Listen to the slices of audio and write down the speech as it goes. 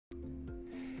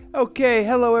Okay,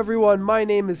 hello everyone. My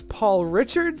name is Paul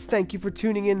Richards. Thank you for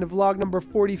tuning in to vlog number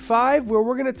 45, where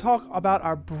we're going to talk about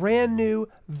our brand new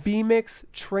vMix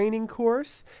training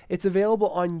course. It's available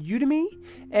on Udemy,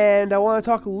 and I want to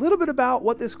talk a little bit about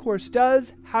what this course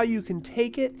does, how you can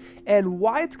take it, and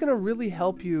why it's going to really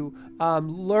help you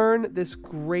learn this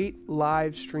great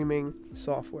live streaming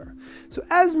software. So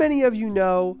as many of you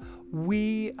know,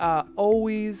 we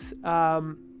always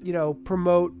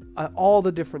promote all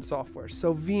the different softwares.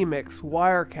 So vMix,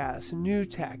 Wirecast,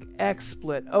 NewTek,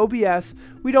 XSplit, OBS,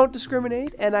 we don't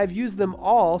discriminate, and I've used them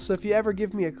all. So if you ever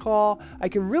give me a call, I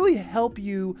can really help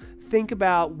you think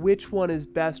about which one is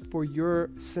best for your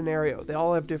scenario. They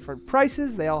all have different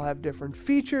prices, they all have different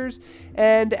features,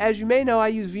 and as you may know, I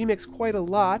use vMix quite a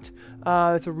lot.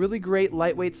 It's a really great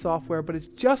lightweight software, but it's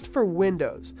just for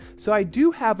Windows. So I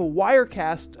do have a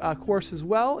Wirecast course as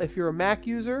well if you're a Mac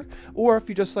user, or if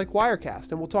you just like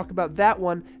Wirecast, and we'll talk about that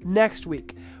one next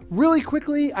week. Really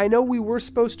quickly, I know we were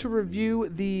supposed to review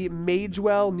the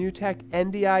Magewell NewTek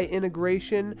NDI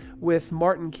integration with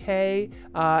Martin Kay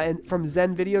and from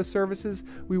Zen Video Services.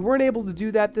 We weren't able to do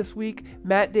that this week.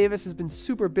 Matt Davis has been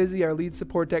super busy, our lead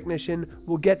support technician.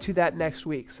 We'll get to that next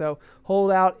week. So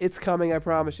hold out, it's coming, I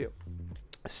promise you.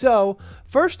 So,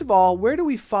 first of all, where do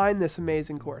we find this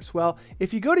amazing course? Well,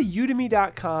 if you go to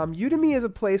udemy.com, Udemy is a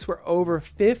place where over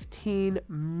 15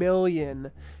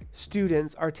 million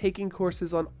students are taking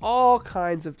courses on all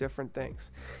kinds of different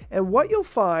things. And what you'll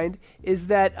find is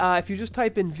that if you just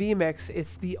type in vMix,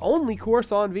 it's the only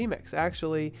course on vMix,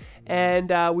 actually.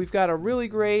 And we've got a really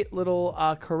great little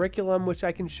curriculum, which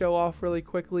I can show off really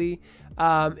quickly.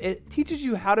 It teaches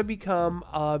you how to become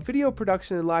a video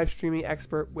production and live streaming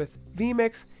expert with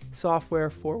vMix software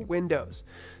for Windows.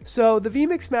 So the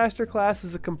vMix Masterclass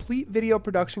is a complete video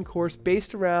production course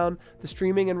based around the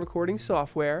streaming and recording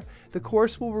software. The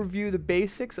course will review the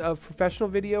basics of professional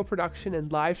video production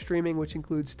and live streaming, which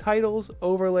includes titles,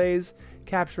 overlays,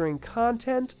 capturing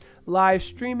content, live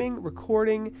streaming,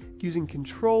 recording, using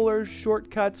controllers,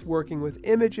 shortcuts, working with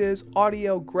images,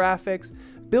 audio, graphics,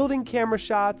 building camera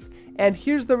shots, and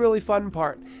here's the really fun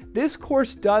part. This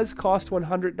course does cost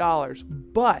 $100,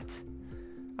 but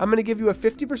I'm going to give you a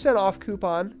 50% off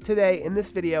coupon today in this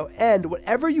video, and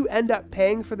whatever you end up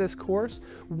paying for this course,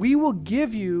 we will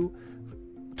give you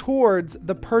towards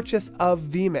the purchase of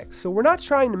vMix. So we're not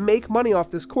trying to make money off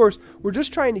this course, we're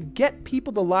just trying to get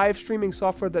people the live streaming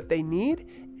software that they need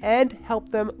and help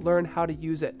them learn how to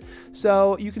use it.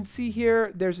 So you can see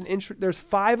here there's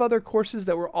 5 other courses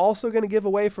that we're also going to give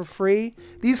away for free.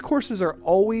 These courses are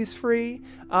always free.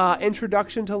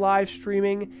 Introduction to live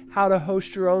streaming, how to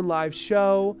host your own live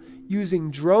show,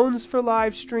 using drones for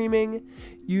live streaming,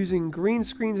 using green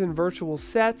screens and virtual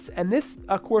sets, and this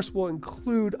course will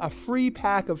include a free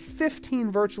pack of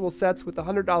 15 virtual sets with a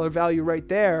 $100 value right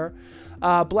there.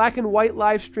 Black and white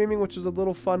live streaming, which is a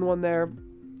little fun one there.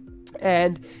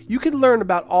 And you can learn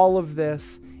about all of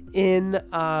this on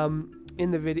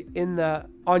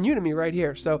Udemy right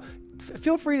here. So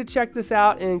feel free to check this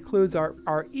out. It includes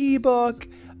our ebook,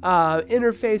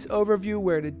 interface overview,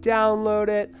 where to download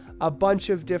it, a bunch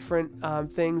of different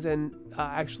things, and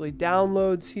actually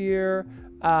downloads here,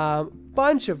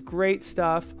 bunch of great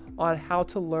stuff on how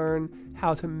to learn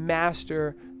how to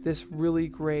master this really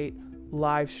great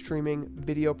live streaming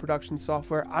video production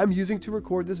software I'm using to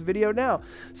record this video now.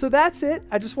 So that's it.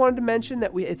 I just wanted to mention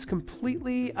that it's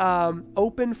completely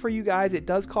open for you guys. It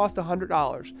does cost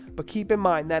 $100, but keep in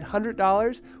mind that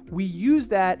 $100, we use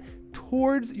that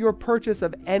towards your purchase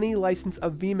of any license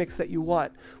of vMix that you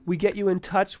want. We get you in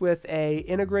touch with a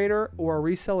integrator or a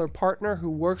reseller partner who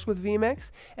works with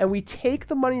vMix, and we take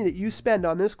the money that you spend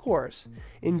on this course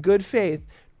in good faith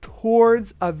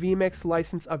towards a vMix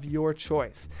license of your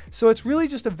choice. So it's really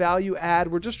just a value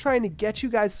add. We're just trying to get you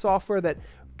guys software that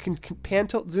can pan,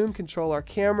 tilt, zoom, control our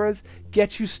cameras,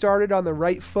 get you started on the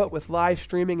right foot with live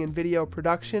streaming and video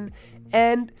production,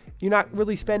 and you're not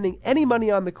really spending any money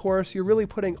on the course. You're really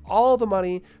putting all the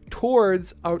money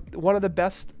towards one of the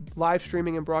best live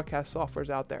streaming and broadcast softwares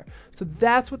out there. So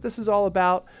that's what this is all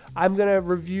about. I'm going to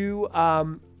review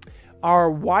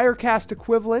our Wirecast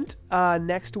equivalent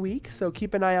next week, so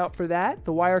keep an eye out for that.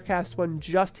 The Wirecast one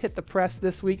just hit the press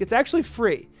this week. It's actually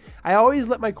free. I always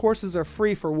let my courses are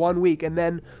free for 1 week, and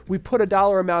then we put a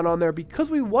dollar amount on there because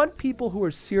we want people who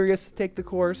are serious to take the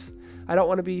course. I don't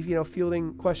want to be,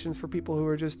 fielding questions for people who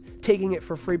are just taking it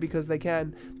for free because they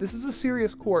can. This is a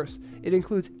serious course. It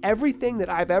includes everything that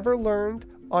I've ever learned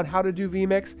on how to do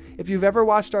vMix. If you've ever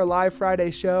watched our Live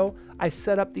Friday show, I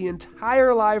set up the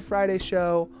entire Live Friday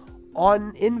show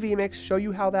in vMix, show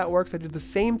you how that works. I did the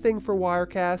same thing for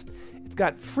Wirecast. It's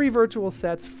got free virtual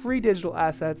sets, free digital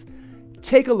assets.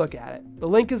 take a look at it. The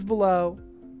link is below.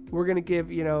 We're going to give,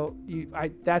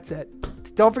 that's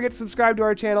it. Don't forget to subscribe to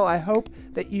our channel. I hope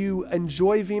that you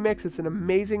enjoy vMix. It's an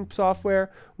amazing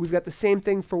software. We've got the same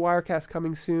thing for Wirecast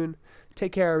coming soon.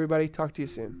 Take care, everybody. Talk to you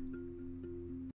soon.